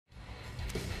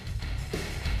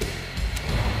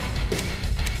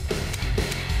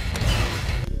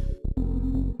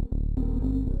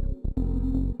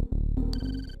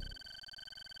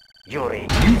Yuri.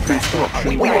 New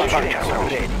construction options.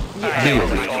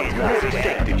 Building.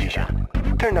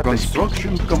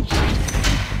 Construction complete.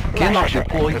 Cannot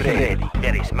deploy here.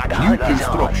 New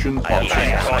construction options.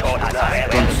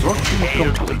 Construction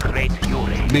complete.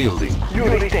 Building.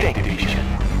 Yuri Tank Division.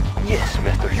 Yes,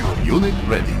 Mr. Yuri. Unit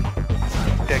ready.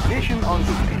 Technician on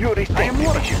duty. Yuri Tank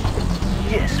Division.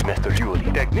 Yes, Mr. Yuri.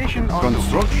 Technician on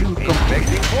Construction duty. complete.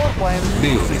 Inspecting floor plan.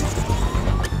 Building.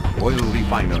 Oil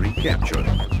refinery captured.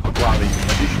 Acquiring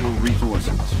additional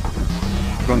resources.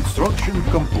 Construction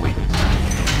complete.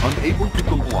 Unable to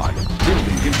comply.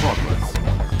 Building in progress.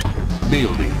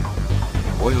 Building.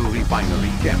 Oil refinery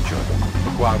captured.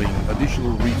 Acquiring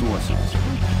additional resources.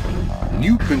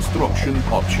 New construction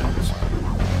options.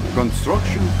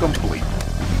 Construction complete.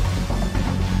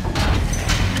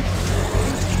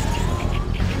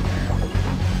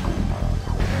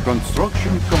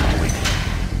 Construction complete.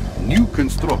 New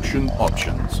construction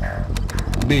options.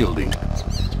 Building.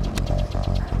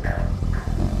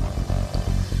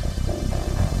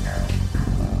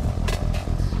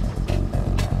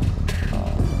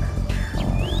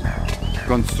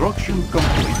 Construction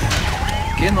complete.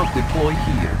 Cannot deploy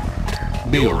here.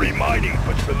 Building. Mining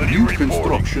facility New reporting.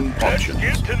 construction Let's options.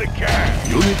 get to the cash.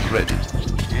 Unit ready.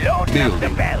 Load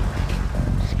Building. belt.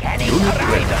 Scanning Unit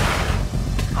horizon.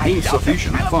 ready.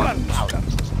 Insufficient funds.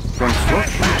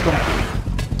 Construction complete.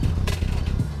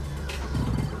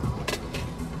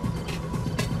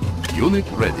 Unit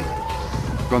ready.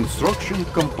 Construction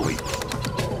complete.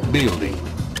 Building.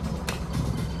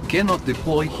 Cannot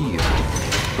deploy here.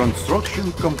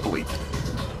 Construction complete.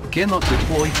 Cannot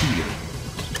deploy here.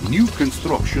 New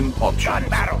construction Gun options.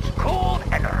 barrels cooled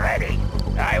and ready.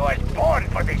 I was born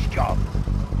for this job.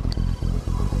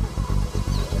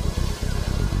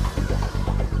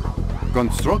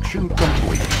 Construction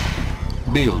complete.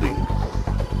 Building.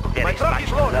 My truck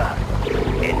is loaded.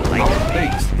 Our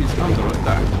base is under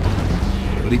attack.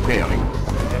 Repairing.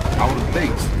 Our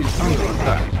base is under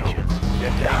attack.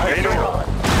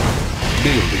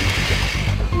 Building.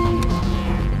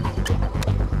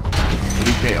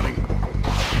 Repairing.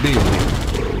 Building.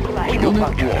 Unit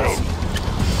lost.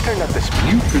 Turn up the speed.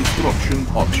 New construction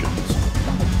options.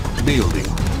 Building.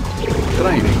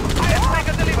 Training.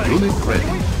 Unit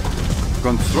ready.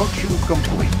 Construction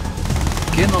complete.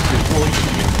 Cannot deploy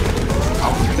here.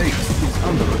 Our base is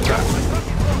under attack.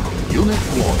 Unit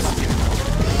lost.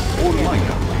 All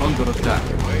miner under attack.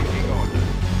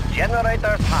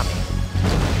 Generator humming.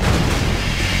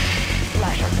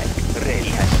 Flash effect. Ready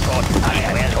has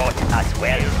taught us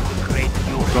well. Great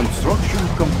use. Construction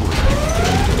complete.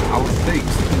 Our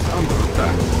base is under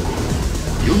attack.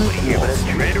 Unit lost.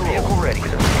 Vehicle ready.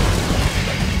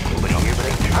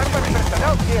 Armored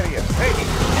personnel carrier ready.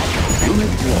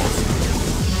 Unit lost.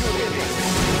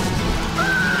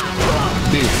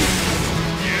 Building.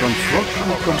 Construction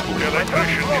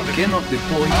complete. Cannot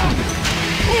deploy here.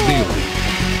 Building.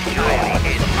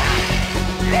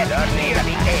 Let us near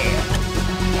the air.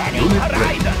 Scanning Unit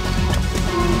ready. horizon.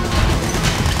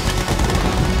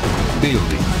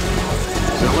 Building.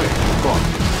 Select front.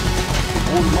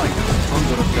 All miners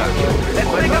under attack.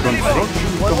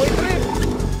 Construction complete.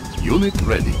 Unit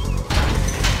ready.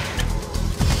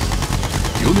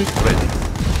 Unit ready.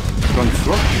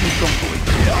 Construction complete.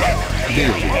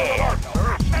 Building.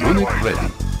 Unit ready.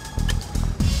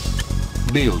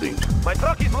 Building. My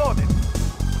truck is loaded.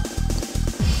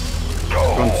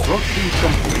 Construction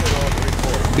complete.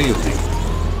 Building.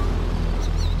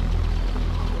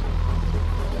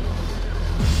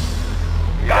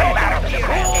 Gun barrels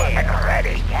cool and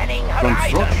ready. Scanning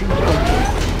horizon. Construction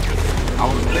complete.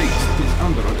 Our base is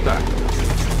under attack.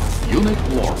 Unit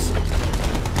lost.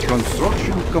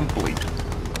 Construction complete.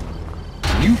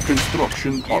 New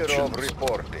construction options.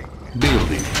 reporting.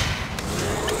 Building.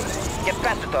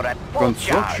 Capacitor at full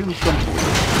Construction charge.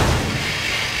 complete.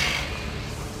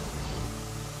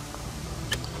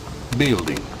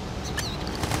 Building.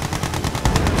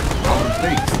 Our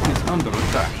base is under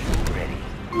attack.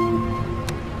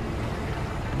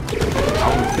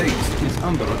 Our base is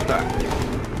under attack.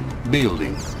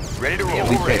 Building. Ready to roll.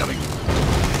 Repairing.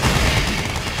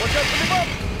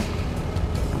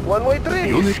 One-way trip.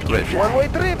 Unit ready. One-way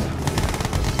trip.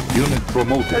 Unit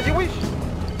promoted. As you wish.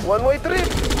 One-way trip.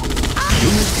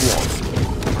 Unit lost.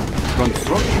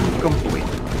 Construction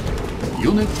complete.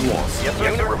 Unit lost. Yes, sir.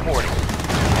 Unit reporting.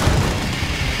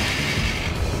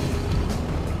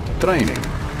 Training.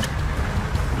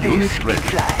 Unit ready.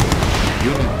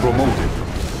 Unit promoted.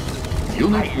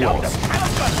 Unit lost.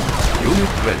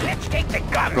 Unit ready. Let's take the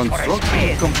guns for a Construction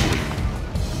spin. complete.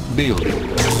 Building.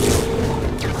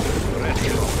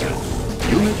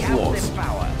 Unit lost.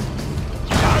 Power.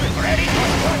 Guns ready for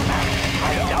war.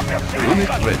 Unit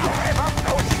ready.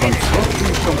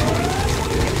 Construction complete.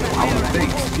 Our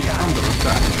base is under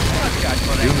attack.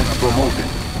 Unit promoted.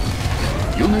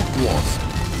 Unit lost.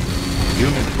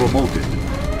 Unit promoted.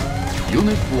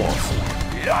 Unit lost.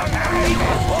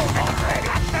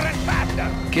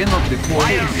 Cannot deploy.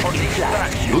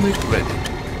 Unit ready.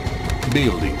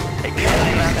 Building.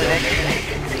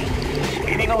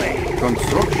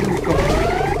 Construction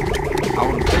complete.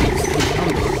 Our base is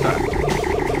under attack.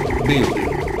 Building.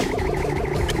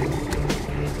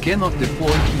 Cannot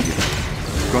deploy here.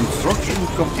 Construction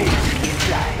complete.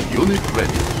 Unit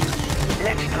ready.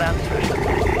 Let's transfer some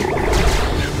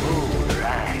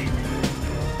right.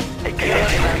 They can't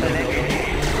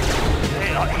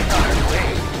they're not in our way.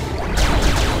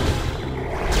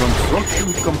 Construction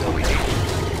complete.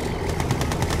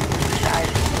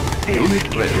 Unit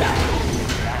ready.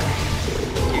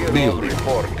 Building.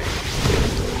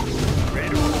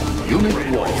 Unit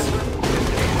lost.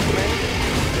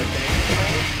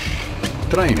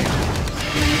 Training.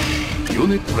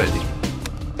 Unit ready.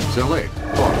 Select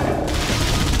target.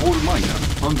 All miner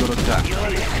under attack.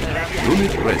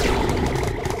 Unit ready.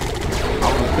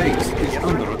 Our base is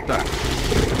under attack.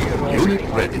 Unit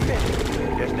ready.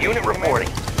 Unit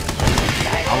reporting.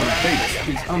 Our base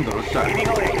is under attack.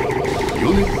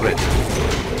 Unit ready.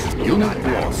 Unit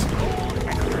lost.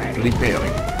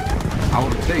 Repairing. Our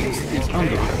base is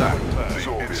under attack.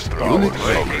 Unit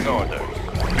ready.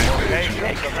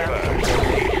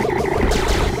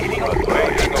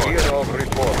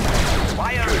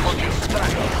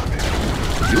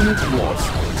 Unit lost.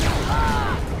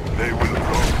 They will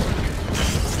go.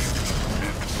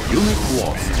 Unit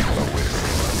lost.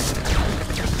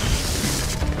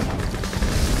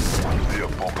 The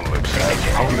apocalypse.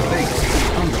 Our base is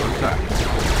under attack.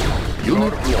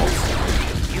 Unit lost.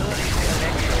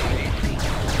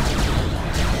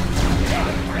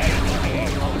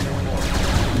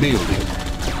 Building.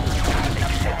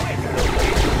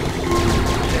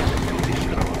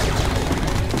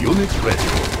 Unit ready.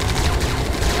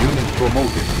 Unit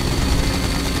promoted.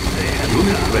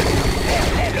 Unit ready.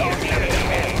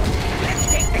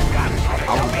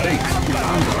 Our base is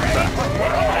under attack.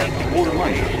 All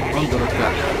miners under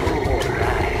attack.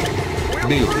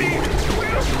 Building.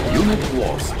 Unit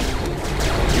lost.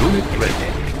 Unit ready.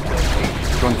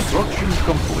 Construction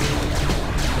complete.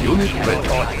 Unit ready.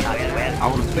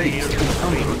 Our base is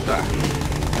under attack.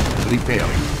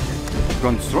 Repairing.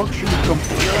 Construction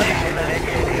complete.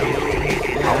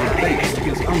 Our base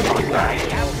is under attack.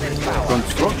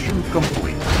 Construction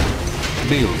complete.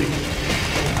 Building.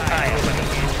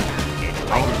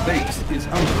 Our base is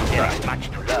under attack. Much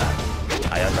to learn.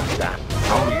 I understand.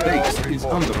 Our base is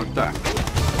under attack.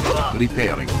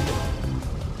 Repairing.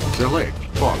 Select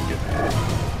target.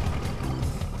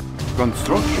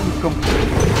 Construction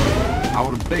complete.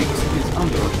 Our base is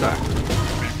under attack.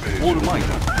 All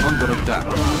miner under attack.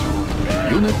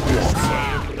 Unit lost.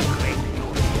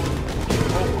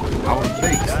 Our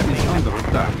base is under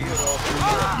attack.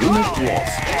 Unit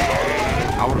lost.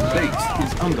 Our base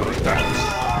is under attack.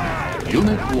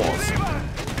 Unit lost.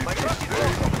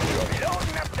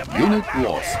 Unit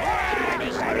lost.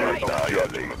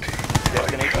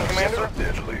 Destination, Commander?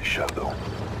 Deadly shadow.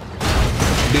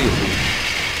 Building.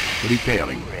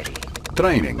 Repairing.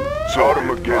 Training. Our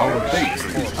base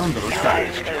is under attack.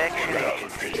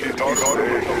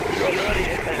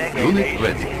 Unit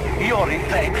ready. Yuri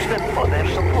thanks them for their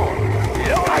support.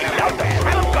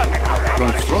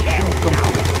 Construction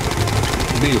complete.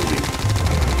 Building.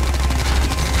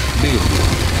 Building.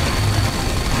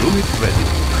 Unit ready.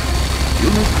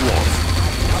 Unit lost.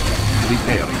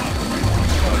 Repairing.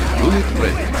 Unit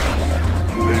ready.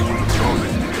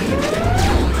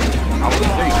 Our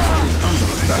base is under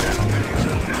attack.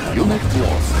 Unit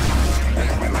lost.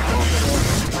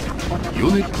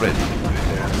 Unit ready.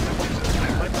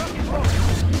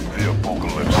 The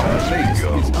apocalypse Our has base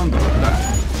begun. is under attack.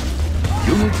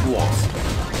 Unit lost.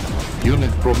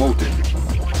 Unit promoted.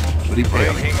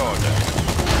 Repairing.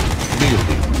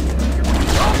 Building.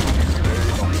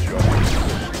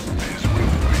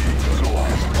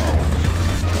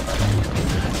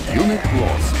 Unit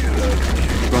lost.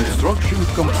 Construction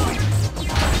complete.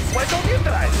 Why don't you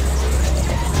drive?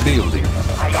 Building.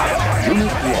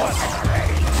 Unit lost.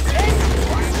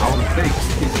 Our base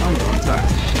is under attack.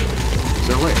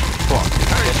 Select target.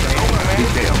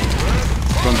 Repairing.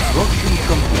 Construction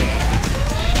complete.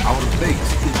 Our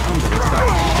base is under attack.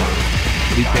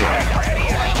 Repairing.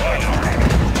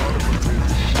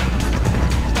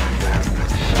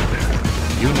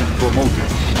 Unit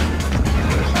promoted.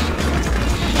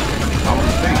 Our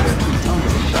base is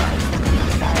under attack.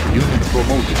 Unit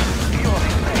promoted.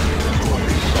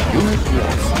 Unit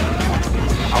lost.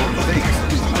 Our base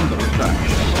is under attack.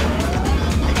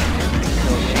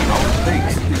 Our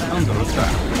base is under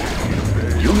attack.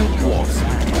 Unit lost.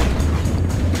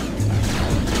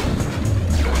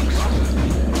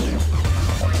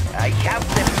 I have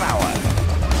the power.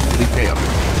 Repair.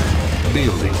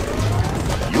 Building.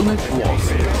 Unit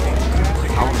lost.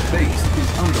 Our base is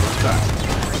under attack.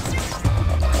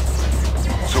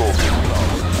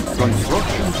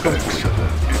 Construction complete.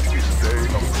 It is day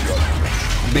of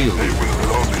judgment. They Building. will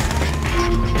love it.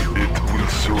 It will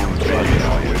soon be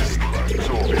ours.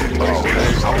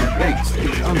 Our base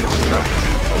is under attack.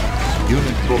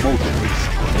 Unit promoted.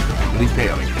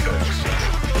 Repairing.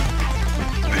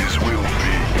 This will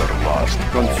be your last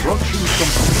Construction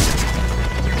complete.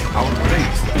 Our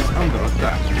base is under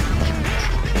attack.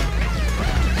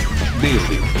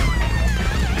 Building.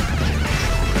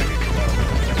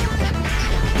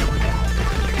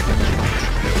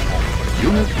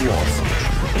 Unit lost.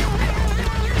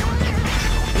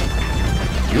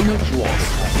 Unit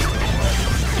lost.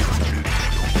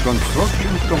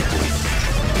 Construction complete.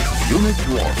 Unit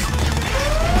lost.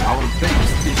 Our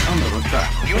base is under attack.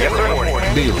 Unit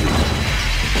reporting. Building.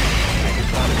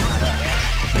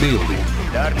 Building.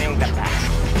 Learning the path.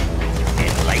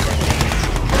 Enlightenment.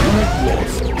 Unit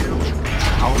lost.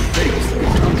 Our base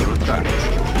is under attack.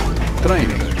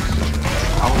 Training.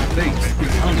 Our base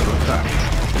is under attack.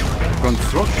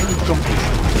 Construction complete.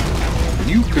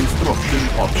 New construction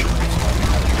options.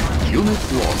 Unit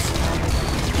lost.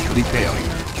 Repairing.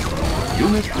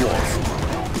 Unit lost.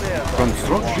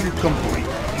 Construction complete.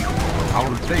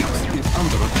 Our base is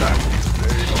under attack.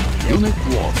 Unit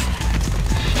lost.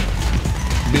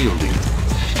 Building.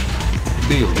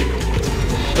 Building.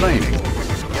 Training.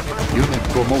 Unit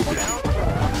promoted.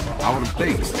 Our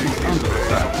base is under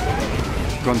attack.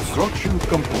 Construction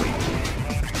complete.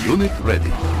 Unit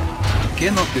ready.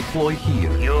 Cannot deploy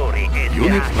here. Yuri is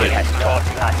Unit He ready. has taught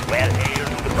us well.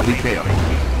 Repairing.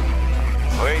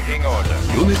 Waiting order.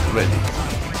 Unit ready.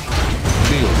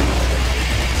 Building.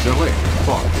 Select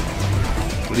target.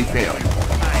 Repairing.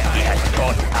 He has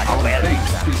taught us Our well.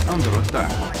 base is under attack.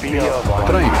 Training.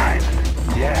 Training.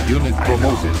 Yeah. Unit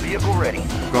promoted. Vehicle ready.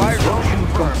 Construction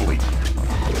complete.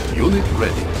 Unit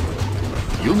ready.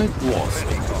 Unit lost.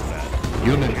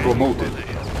 Unit promoted.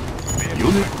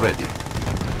 Unit ready.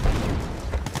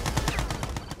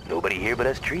 Nobody here but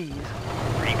us trees.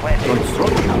 Replanting.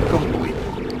 Construction complete.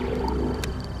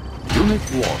 Unit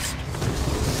lost.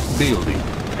 Building.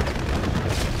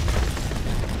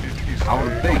 Our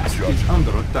base is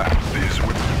under attack. This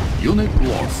will Unit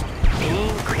lost.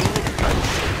 Mean green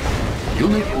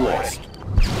Unit lost.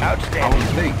 Our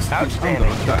Outstanding. base is under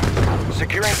Outstanding. attack.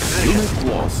 Securing position. Unit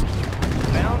lost.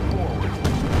 Bound forward.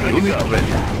 Good to Unit go.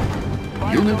 ready.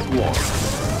 Unit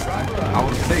lost.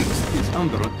 Our base is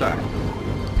under attack.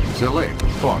 Select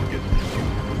target.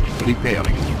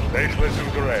 Repairing. Baseless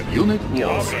ready. Unit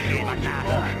lost.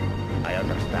 I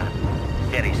understand.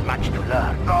 There is much to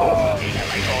learn. He has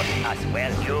taught us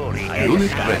well, Yuri.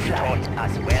 Unit has ready. taught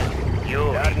us well.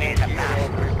 Yuri is a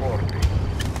master.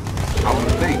 Our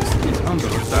base is under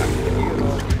attack.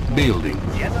 Building.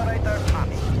 Generator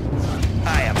coming.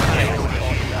 I am ready.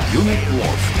 Unit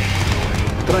lost.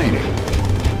 Training.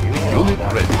 Unit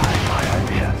ready.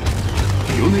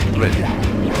 Unit ready.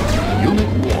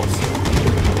 Unit lost.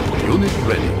 Unit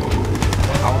ready.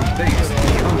 Our base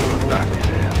is under attack.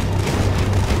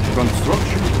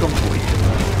 Construction complete.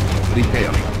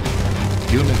 Repairing.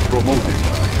 Unit promoted.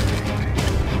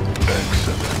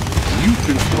 Excellent. New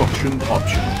construction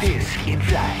option. This in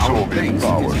flight. Our So base big is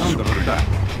powers. under attack.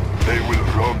 They will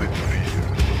run in fear.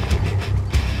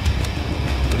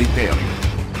 Repairing.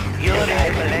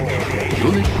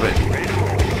 Unit ready.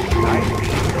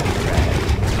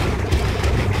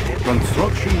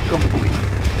 Construction complete.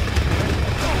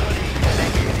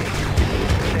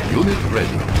 Unit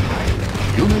ready.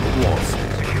 Unit lost.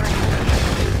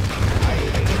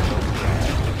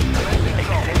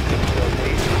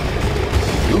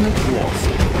 Unit lost.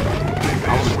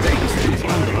 Our base is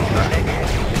under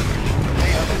attack.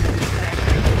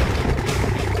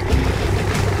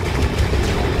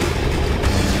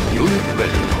 Unit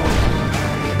ready.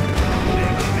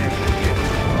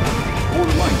 All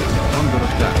lines under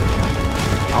attack.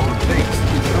 Our base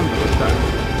is under attack.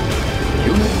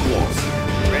 Unit lost.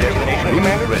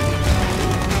 Unit ready.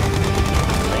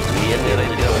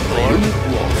 Unit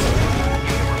lost.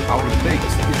 Our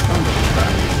base is under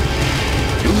attack.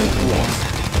 Unit lost.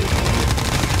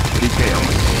 Repair.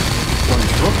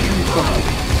 Construction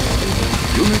complete.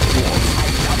 Unit lost.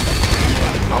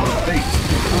 Our base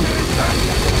is under attack.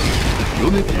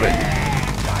 Unit ready.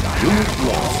 Unit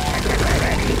lost.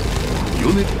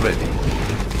 Unit ready.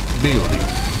 Building.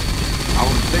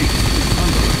 Our base is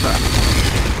under attack.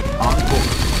 On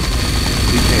course.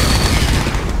 Repair.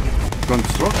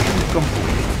 Construction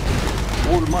complete.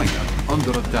 All miner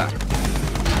under attack.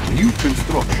 New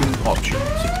construction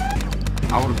options.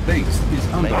 Our base is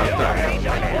under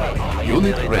attack.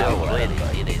 Unit ready.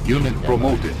 Unit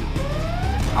promoted.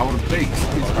 Our base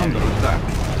is under attack.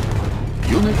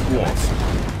 Unit lost.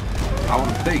 Our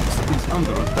base is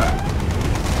under attack.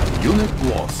 Unit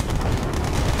lost.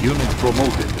 Unit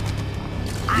promoted.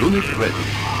 Unit ready.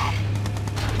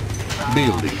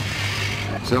 Building.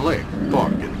 Select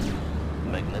target.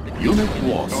 Unit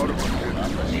lost.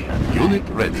 Unit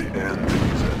ready.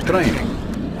 Training.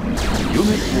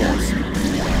 Unit lost.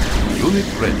 Unit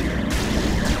ready.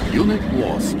 Unit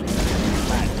lost.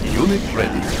 Unit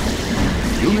ready.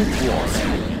 Unit lost.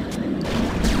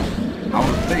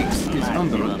 Our base is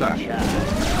under attack.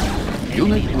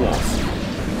 Unit lost.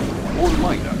 All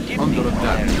miner under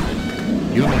attack.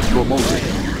 Unit promoted.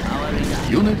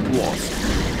 Unit lost.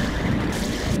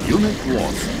 Unit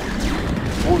lost.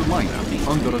 All miner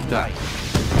under attack.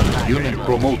 Unit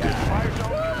promoted.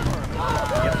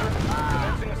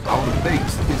 Our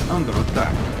base is under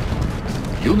attack.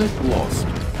 Unit lost.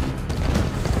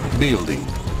 Building.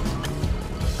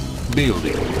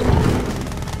 Building.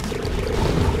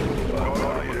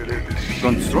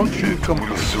 Construction Will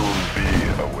complete. soon be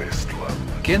a wasteland.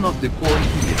 Cannot deploy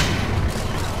here.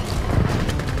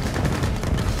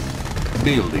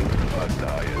 Building. A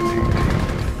dying.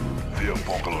 The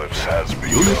apocalypse has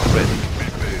begun. Unit ready. Be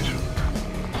patient.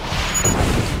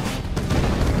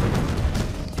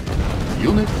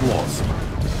 Unit lost.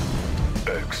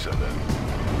 Excellent.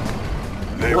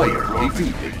 They will Player run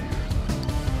defeated.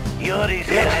 Yuri's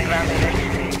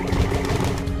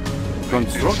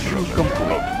Construction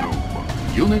complete. of doom.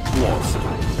 Unit lost.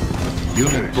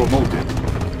 Unit promoted.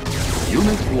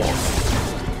 Unit lost.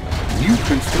 New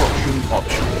construction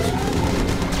options.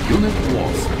 Unit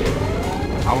lost.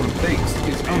 Our base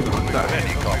is under attack.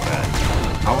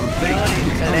 Our base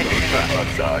is under attack.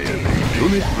 A dying.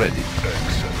 Unit ready.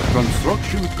 Excellent.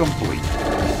 Construction complete.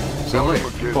 Select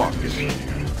target.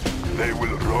 They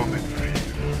will run in fear.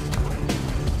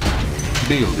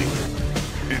 Building.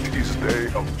 It is day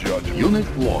of judgment. Unit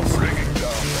lost. Bringing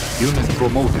down Unit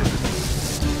promoted.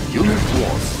 Unit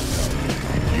lost.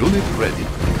 Unit ready.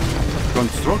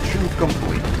 Construction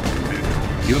complete.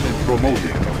 Unit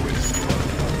promoted.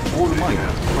 All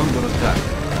miner under attack.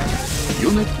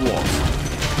 Unit lost.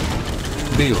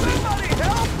 Building.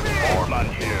 Orman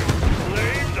here.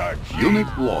 Unit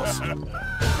lost.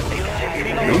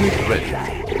 Unit ready.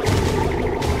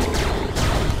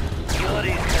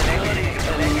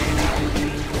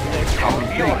 Our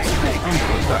base is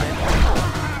under attack.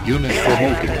 Unit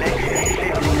promoted.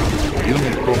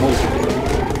 Unit promoted.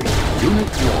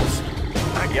 Unit lost.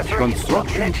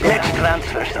 Construction Let's complete.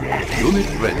 transfer some assets. Unit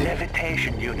ready.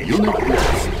 Levitation units. Unit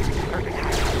lost.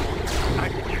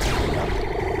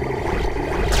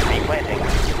 Requesting.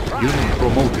 Unit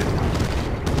promoted.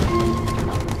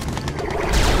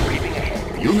 Creeping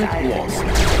ahead. Unit lost.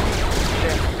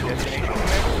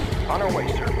 On our way,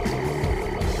 sir.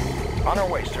 On our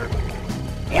way, sir.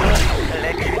 Unit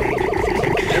selection agency.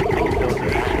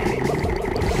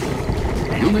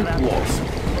 Unit lost.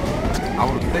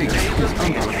 Our base is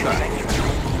under attack.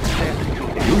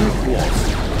 Unit lost.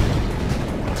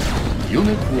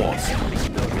 Unit lost.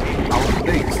 Our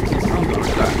base is under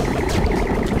attack.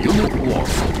 Unit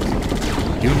lost.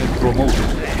 Unit promoted.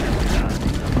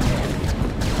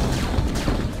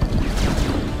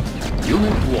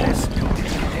 Unit lost.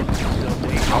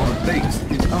 Our base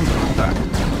is under attack.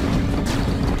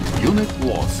 Unit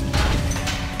lost.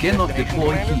 Cannot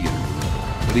deploy here.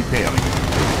 Repairing.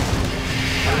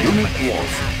 Unit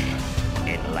lost.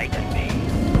 Enlighten me.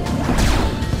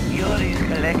 Yuri's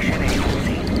collection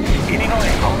agency. Getting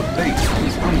away. Our base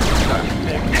is under attack.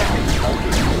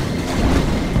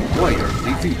 Player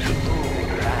defeated.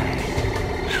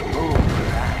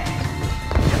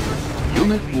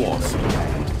 Unit lost.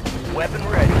 Weapon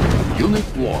ready. Unit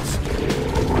lost.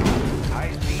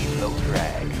 High speed, low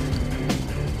drag.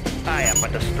 I am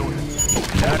but a student.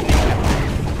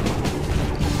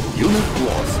 Unit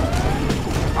lost.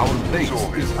 Our base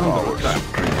is under attack.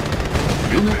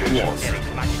 Unit lost.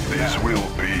 This will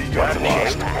be your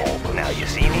last moment. Now you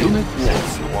see me? Unit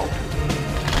lost.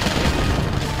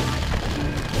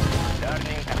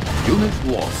 Unit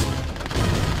lost.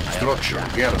 Structure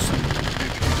garrison.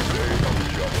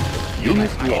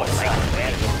 Unit lost.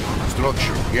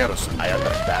 Structure garrison. I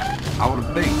understand. Our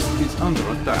base is under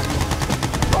attack.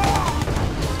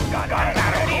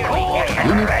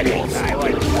 Unit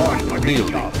lost.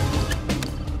 Building.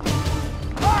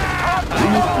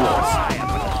 Unit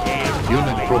lost.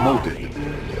 Unit promoted.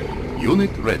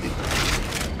 Unit ready.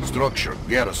 Structure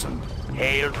garrisoned.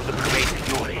 Hail to the great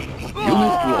Yuri.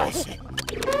 Unit lost.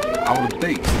 Our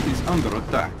base is under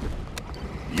attack.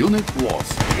 Unit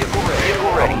lost.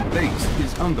 Our base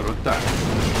is under attack.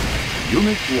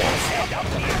 Unit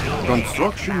lost.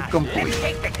 Construction complete.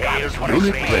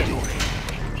 Unit ready.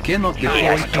 Cannot He deploy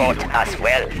has taught here. us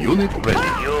well. Unit ready.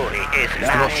 Yuri is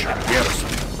Structure master.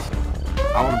 garrison.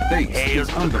 Our base Hail is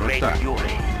to the under great attack.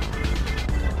 Yuri.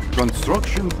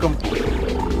 Construction complete.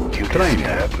 You Training.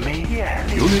 disturb me?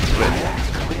 Yes. Unit ready.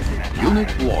 Unit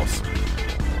lost.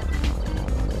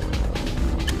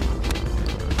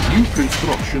 New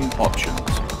construction options.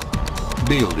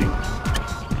 Building.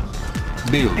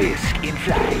 Building. Disc in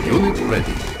flight. Unit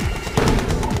ready.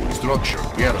 Structure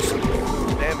garrison.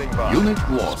 Standing by. Unit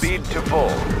lost. Speed to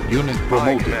full. Unit Aye,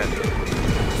 promoted. Commander.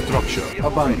 Structure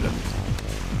abandoned.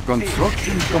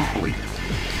 Construction complete.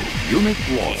 Unit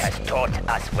He has lost. taught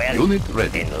us well. Unit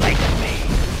ready. Enlighten me.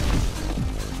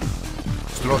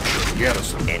 Structure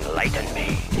garrison. Enlighten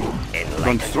me. Enlighten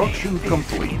Construction me.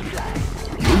 complete.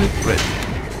 Unit ready.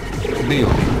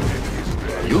 Building.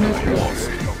 Unit lost.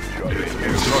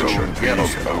 Structure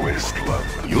garrison.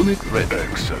 Unit ready.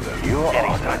 Excellent. Your There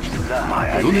is orders. much to learn.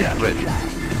 My Unit idea. ready.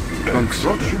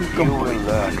 Construction You will complete.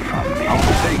 learn from me. Our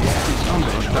base is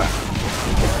under attack.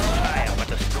 I am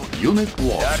but a student. Unit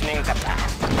lost. Learning the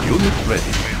past. Unit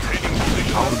ready.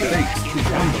 Our base is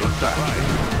under attack.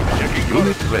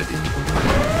 Unit ready.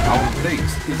 Our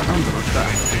base is under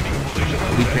attack.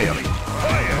 Repairing.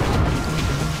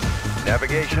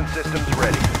 Navigation systems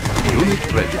ready.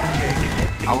 Unit ready.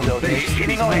 Our base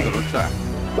is under attack.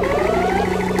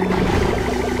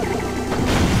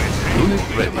 Unit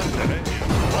ready.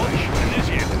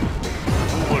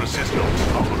 Hoover systems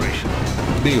operational.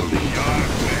 Building.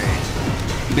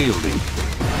 Building.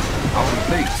 Our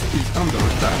base is under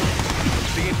attack.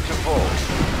 Speed to full.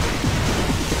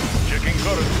 Checking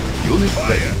current. Unit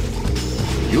ready.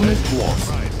 Unit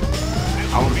lost.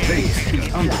 Our base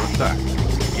is under attack.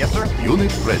 Yes, sir.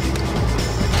 Unit ready.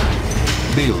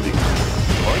 Building.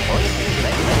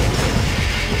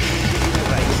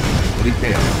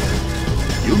 Repair.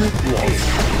 Unit lost.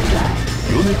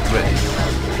 Unit ready.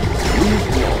 Unit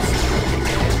lost.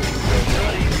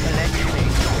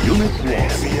 Unit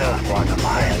lost. We are for the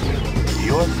mile.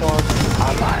 Your thoughts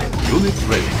are mine. Unit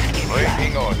ready.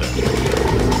 Waiting order.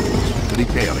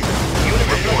 Repairing. Unit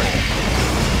reporting.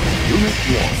 Unit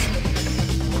lost.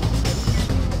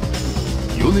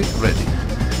 Unit ready.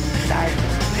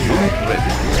 Unit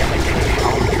ready.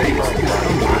 Our base is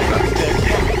under attack.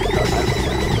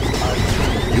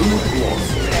 Unit lost.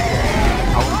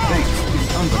 Our base is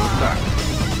under attack.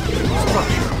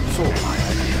 Structure sold.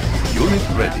 Unit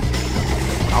ready.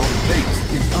 Our base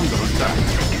is under attack.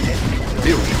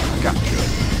 Building captured.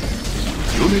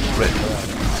 Unit ready.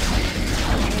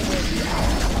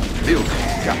 Building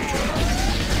captured.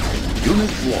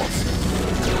 Unit lost.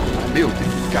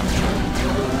 Building captured.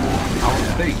 Our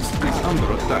base is under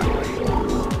attack.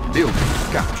 Building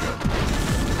captured.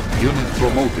 Unit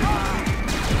promoted.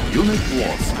 Unit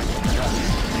lost.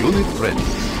 Unit ready.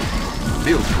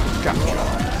 Building captured.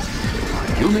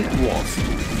 Unit lost.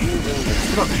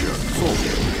 Structure sold.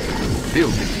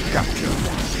 Building captured.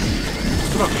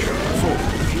 Structure sold.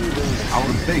 Our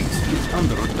base is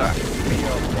under attack.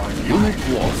 Unit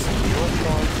lost.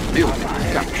 Building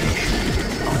captured.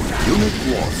 Unit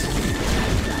lost.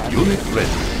 Unit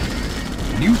ready.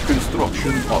 New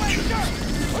construction options.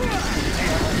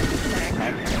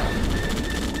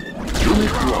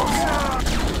 Unit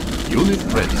lost. Unit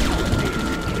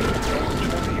ready.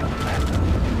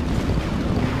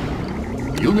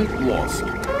 Unit lost.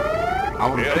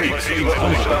 Our base is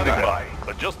under attack.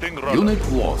 Adjusting rudder.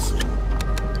 Unit lost.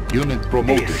 Unit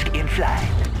promoted. Disc in flight.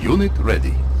 Unit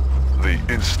ready. The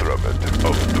instrument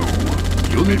of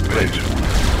doom. Unit ready.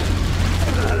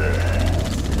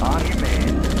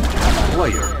 Archman.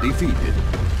 Player defeated.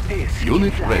 Disc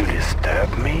Unit in flight. ready.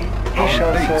 Disturb me? He Our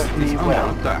shall base serve is me under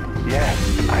well. attack.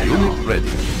 Yes, I Unit know.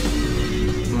 ready.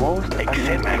 Most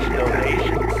Accept my unusual.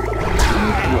 donations.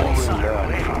 Unit lost.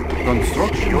 Learn from me.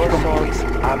 Construction Your complete.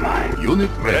 thoughts are mine. Unit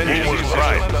ready. Hoover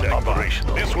systems operation.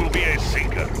 This will be a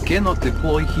sinker. Cannot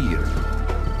deploy here.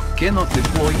 Cannot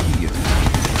deploy here.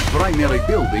 Primary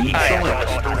building I am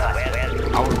select. but a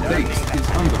student. Our base is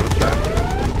under attack.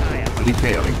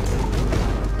 Repairing.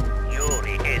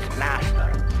 Yuri is master.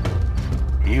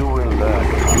 You will learn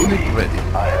from Unit me. ready.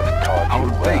 I have taught Our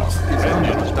you well. base is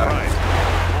under attack.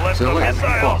 Let the Select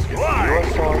missiles focus. fly. Your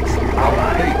thoughts are Our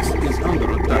mine. base is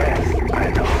under attack. Yes,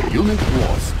 I know. Unit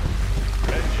lost.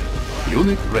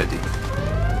 Unit ready.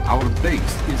 Our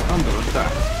base is under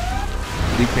attack.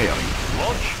 Repairing.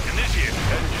 Launch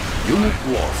initiated. Unit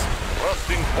lost.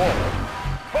 Thrusting forward.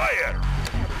 Fire!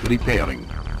 Repairing.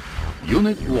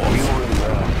 Unit lost.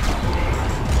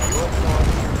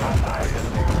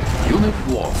 Unit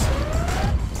lost.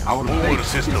 Our Boomer base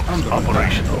systems is under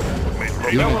operational.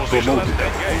 attack. Unit promoted.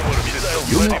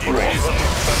 Unit lost.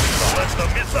 Let the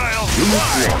missiles Unit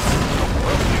fly! lost.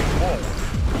 Thrusting forward.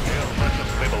 Air pressure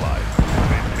stabilized.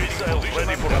 Missiles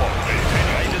ready for launch.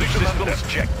 Guided systems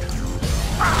checked.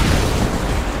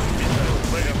 Missiles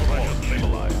ready for launch.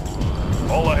 Stabilized.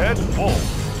 All ahead, full.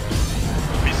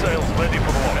 Missiles ready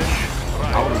for launch.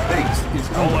 Our base is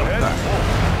All under ahead, attack. full.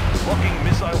 Locking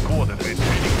missile coordinates.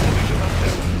 Taking position at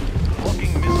depth.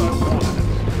 Locking missile coordinates.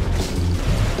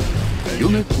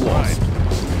 Unit lost.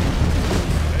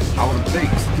 Our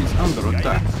base is under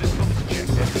attack. Systems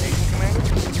checked. Destination, Commander?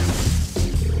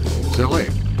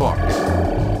 Select target.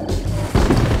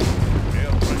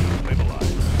 Air pressure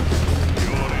stabilized.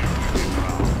 Yuri,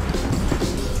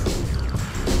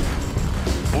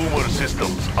 Boomer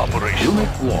systems operational.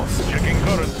 Unit lost. Checking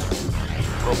currents.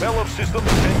 Propeller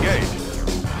systems engaged.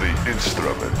 The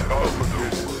instrument of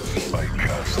doom. I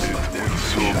cast it will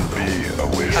soon be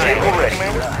aware.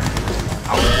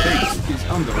 Our base is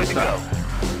under attack.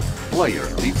 Player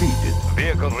defeated.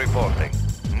 Vehicle reporting.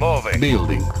 Moving.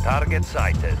 Building. Target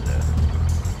sighted.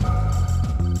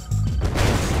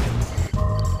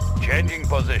 Changing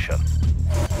position.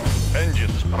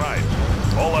 Engines prime.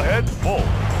 All ahead, full.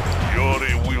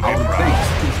 Yuri will be Our proud.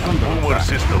 base is under Boomer attack.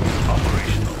 systems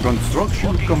operational.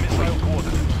 Construction Locking complete. missile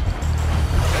coordinates.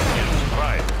 Engines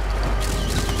prime.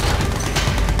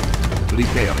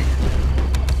 Repairing.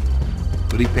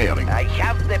 Repairing. I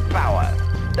have the power.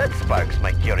 That sparks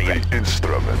my The curiosity.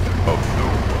 instrument of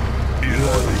doom is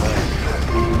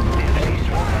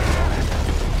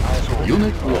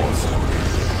Unit lost.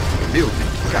 Building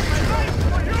captured.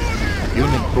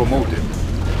 Unit promoted.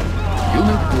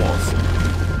 Unit lost.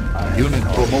 Unit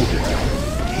promoted.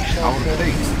 Our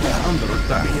base is under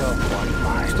attack.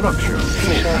 Structure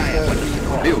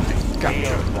sold. Building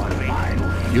captured.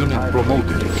 Unit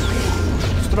promoted.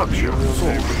 Structure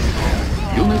sold.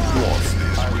 Unit lost.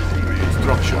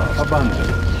 Structure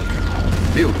abandoned.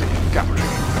 Building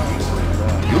captured.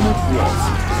 Unit lost.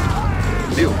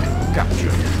 Building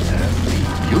captured.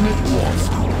 Unit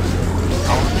lost.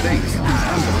 Our base is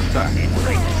under attack.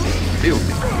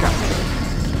 Building captured.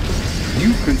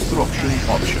 New construction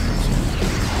options.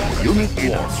 Unit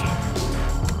lost.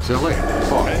 Select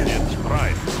target. Engines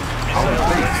prime. Our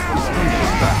base is under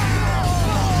attack.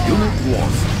 Unit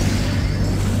lost.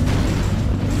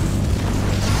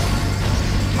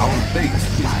 Our base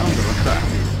is under attack.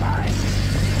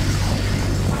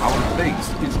 Our base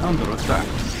is under attack.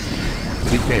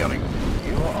 Repairing.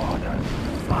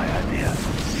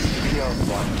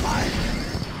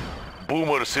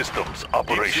 Boomer systems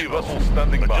operational. Vessel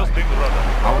standing by. Adjusting rudder.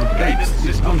 Our base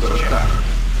is under attack.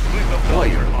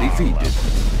 Player defeated.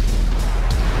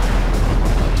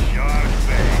 Shark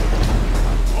Bay.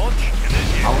 Launch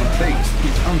initiated. Our base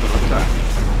is under attack.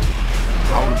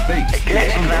 Our base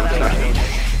is under attack.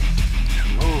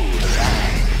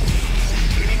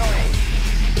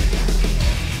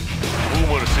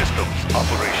 Boomer systems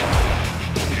operational.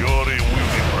 Yuri will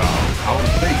be proud. Our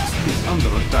base is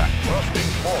under attack. Thrusting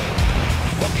forward.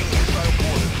 Locking missile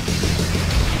coordinates.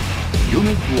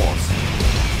 Unit lost.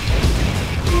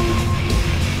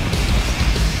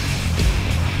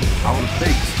 Our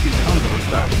base is under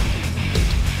attack.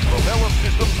 Propeller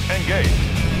systems engaged.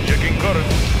 Checking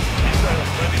currents.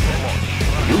 Missiles ready for launch.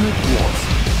 Unit lost.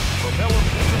 Propeller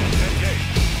systems engaged.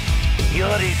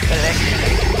 Yuri's collection.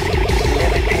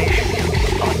 Levitation.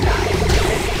 Online.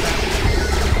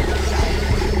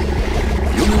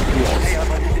 Unit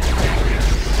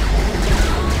lost.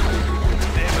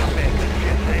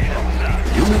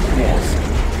 Unit lost.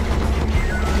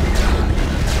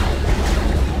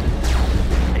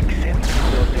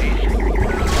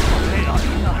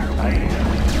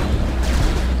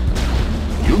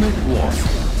 Unit lost.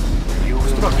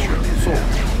 Structure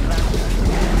sold.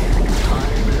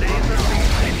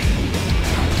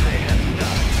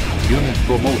 Unit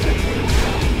promoted.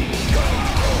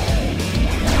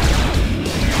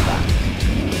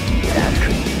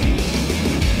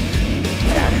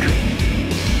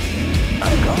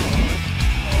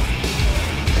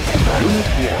 Unit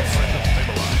lost.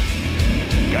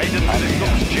 Guidance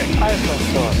systems checked.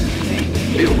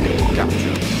 Building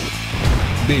captured.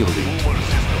 Building. Boomer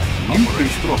systems New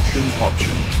construction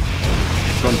options.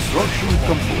 Construction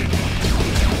complete.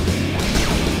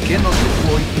 Cannot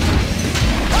deploy.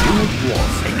 Unit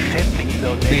lost. Accepting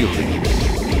donation. Building.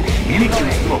 New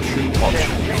construction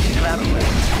options.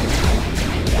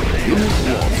 Unit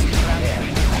lost.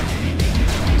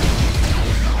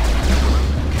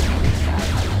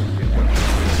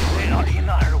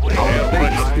 Our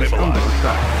base is under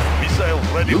attack. Missiles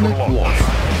ready for Unit launch. lost.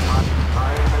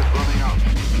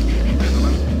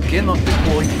 Cannot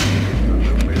deploy.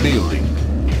 Building.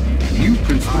 New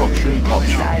construction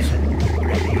options.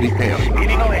 Repairing.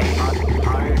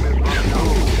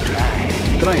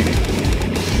 Training.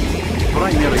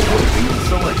 Primary building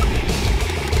selected.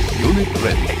 Unit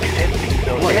ready.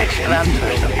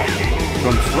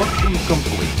 Construction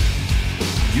complete.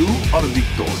 You are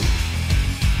victorious.